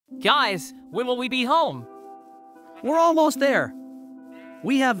Guys, when will we be home? We're almost there.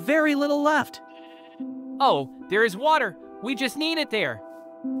 We have very little left. Oh, there is water. We just need it there.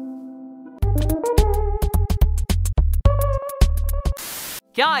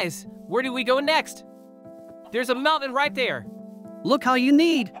 Guys, where do we go next? There's a mountain right there. Look how you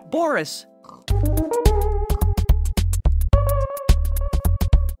need, Boris.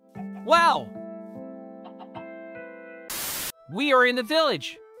 Wow! We are in the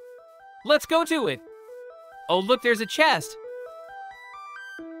village. Let's go to it. Oh, look, there's a chest.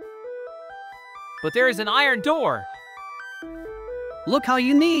 But there is an iron door. Look how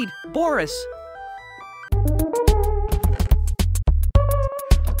you need, Boris.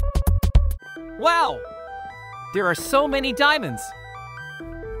 Wow! There are so many diamonds.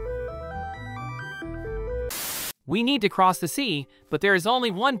 We need to cross the sea, but there is only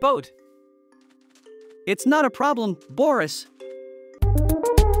one boat. It's not a problem, Boris.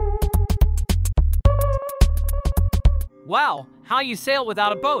 Wow, how you sail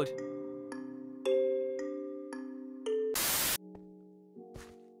without a boat?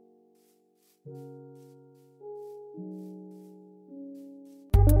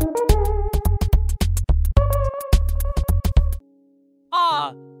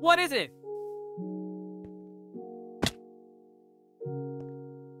 Ah, what is it?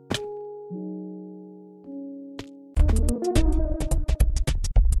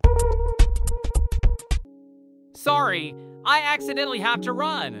 Sorry, I accidentally have to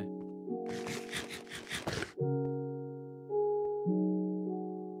run.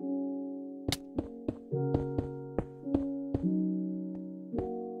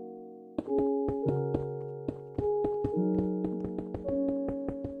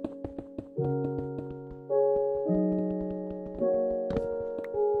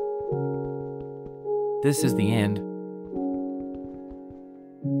 This is the end.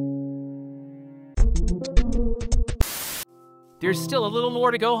 There's still a little more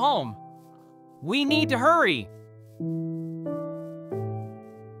to go home. We need to hurry.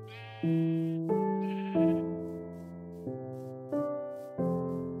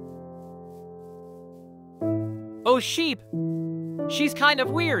 Oh, sheep. She's kind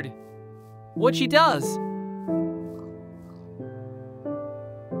of weird. What she does?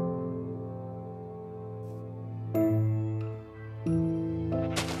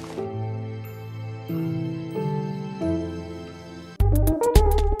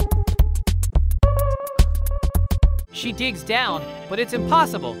 She digs down, but it's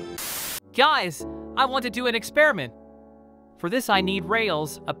impossible. Guys, I want to do an experiment. For this I need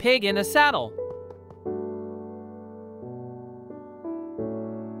rails, a pig, and a saddle.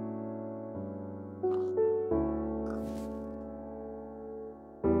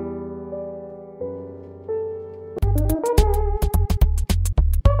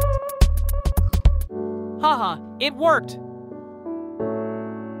 Haha, it worked!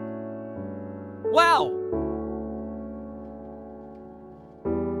 Wow!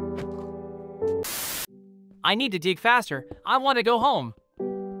 I need to dig faster. I want to go home.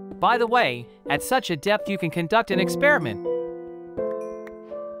 By the way, at such a depth you can conduct an experiment.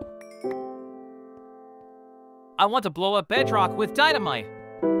 I want to blow up bedrock with dynamite.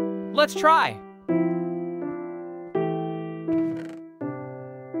 Let's try.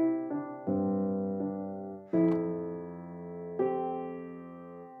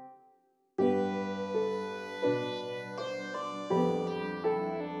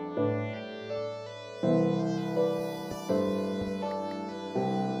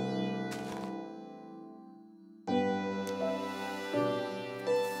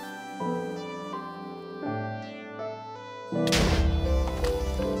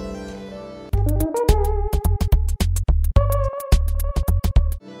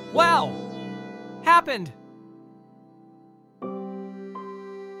 Wow! Happened!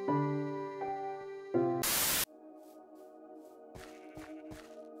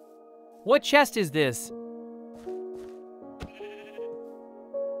 What chest is this?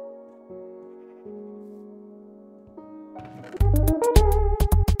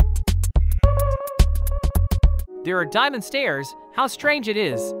 There are diamond stairs. How strange it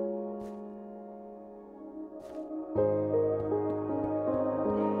is.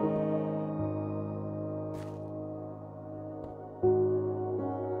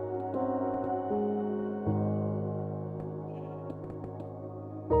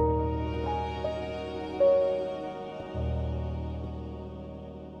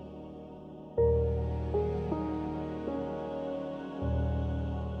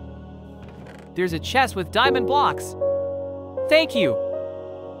 There's a chest with diamond blocks. Thank you.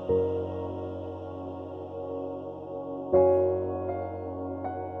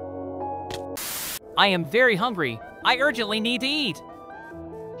 I am very hungry. I urgently need to eat.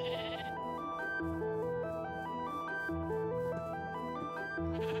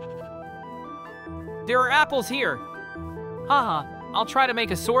 There are apples here. Haha, I'll try to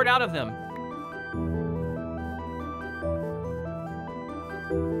make a sword out of them.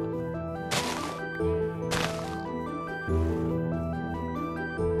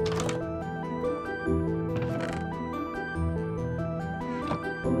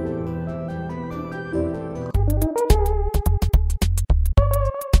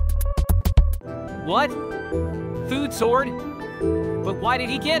 What? Food sword? But why did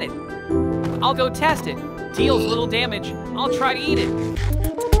he get it? I'll go test it. Deals little damage. I'll try to eat it.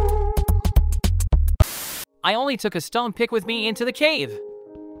 I only took a stone pick with me into the cave.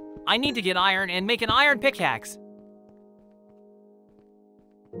 I need to get iron and make an iron pickaxe.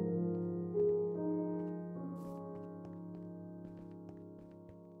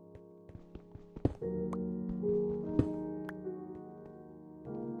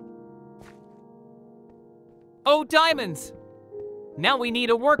 Oh, diamonds! Now we need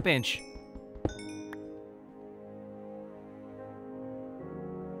a workbench.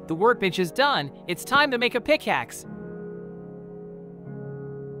 The workbench is done. It's time to make a pickaxe.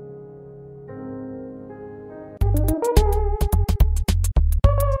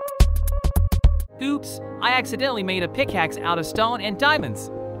 Oops, I accidentally made a pickaxe out of stone and diamonds.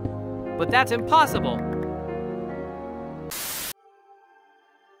 But that's impossible.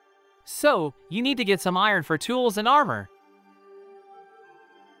 So, you need to get some iron for tools and armor.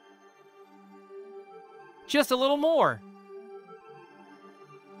 Just a little more.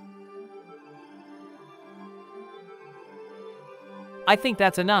 I think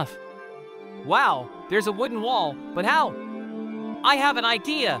that's enough. Wow, there's a wooden wall, but how? I have an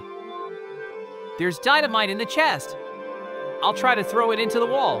idea. There's dynamite in the chest. I'll try to throw it into the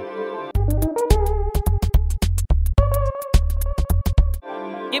wall.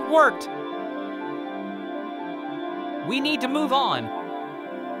 It worked. We need to move on.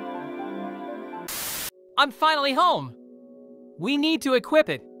 I'm finally home. We need to equip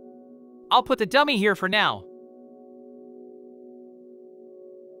it. I'll put the dummy here for now.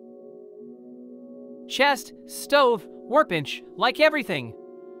 Chest, stove, workbench, like everything.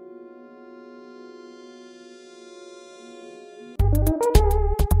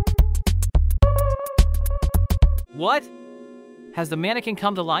 What? Has the mannequin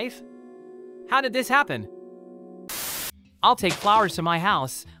come to life? How did this happen? I'll take flowers to my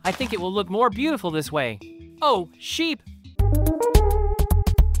house. I think it will look more beautiful this way. Oh, sheep!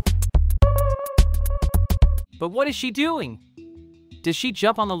 But what is she doing? Does she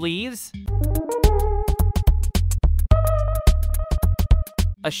jump on the leaves?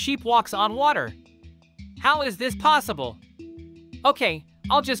 A sheep walks on water. How is this possible? Okay,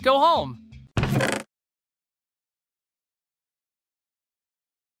 I'll just go home.